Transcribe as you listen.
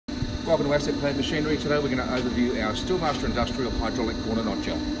Welcome to Asset Plant Machinery. Today we're going to overview our Steelmaster Industrial Hydraulic Corner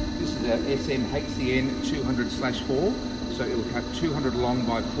Notcher. This is our SM-HCN200/4, so it will cut 200 long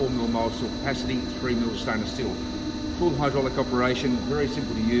by 4mm mild steel capacity, 3mm stainless steel. Full hydraulic operation, very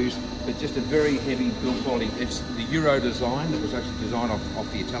simple to use, but just a very heavy build quality. It's the Euro design that was actually designed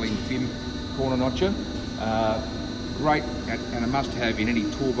off the Italian FIM corner notcher. Great and a must-have in any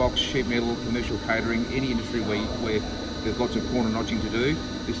toolbox, sheet metal, commercial catering, any industry where there's lots of corner notching to do.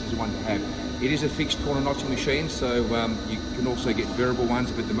 This is one to have. It is a fixed corner notching machine, so you can also get variable ones,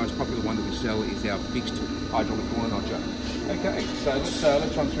 but the most popular one that we sell is our fixed hydraulic corner notcher. Okay, so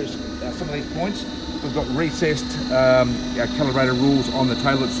let's run through some of these points. We've got recessed our calibrator rules on the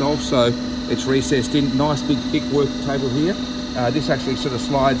table itself, so it's recessed in. Nice big thick work table here. This actually sort of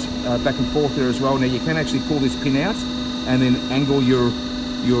slides back and forth there as well. Now you can actually pull this pin out and then angle your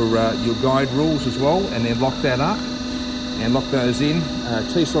guide rules as well, and then lock that up and lock those in.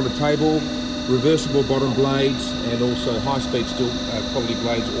 T-slotted table, reversible bottom blades, and also high-speed steel quality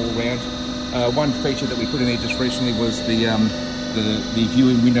blades all round. One feature that we put in there just recently was the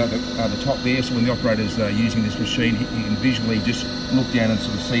viewing window at the top there, so when the operator's using this machine, he can visually just look down and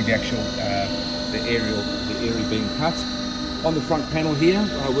sort of see the actual the area being cut. On the front panel here,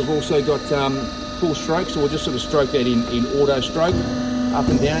 we've also got full stroke, so we'll just sort of stroke that in auto stroke, up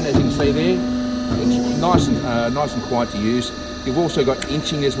and down, as you can see there. It's nice and quiet to use. You've also got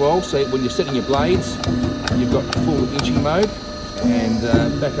inching as well, so when you're setting your blades, you've got full inching mode. And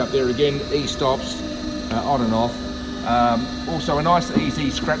back up there again, e-stops, on and off. Also a nice easy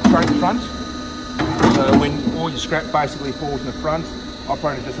scrap tray in front. So when all your scrap basically falls in the front,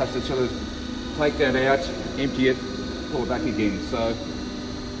 operator just has to sort of take that out, empty it, pull it back again. So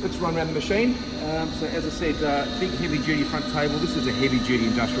let's run around the machine. So as I said, big heavy duty front table. This is a heavy duty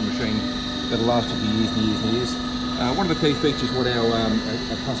industrial machine that'll last you for years and years and years. One of the key features what our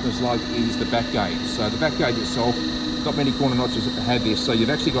customers like is the back gauge. So the back gauge itself, not many corner notchers have this, so you've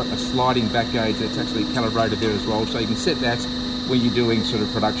actually got a sliding back gauge that's actually calibrated there as well, so you can set that when you're doing sort of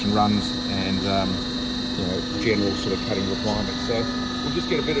production runs and general sort of cutting requirements. So we'll just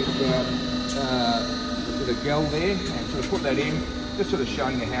get a bit of gel there and sort of put that in, just sort of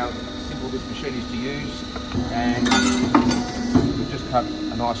showing you how simple this machine is to use. And we've just cut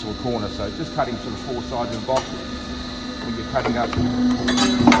a nice little corner, so just cutting sort of four sides of the box. When you're cutting up,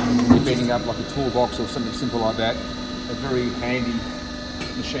 you're bending up like a toolbox or something simple like that. A very handy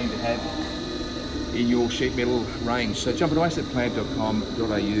machine to have in your sheet metal range. So jump into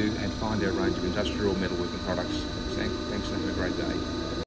assetplant.com.au and find our range of industrial metalworking products. Thanks and have a great day.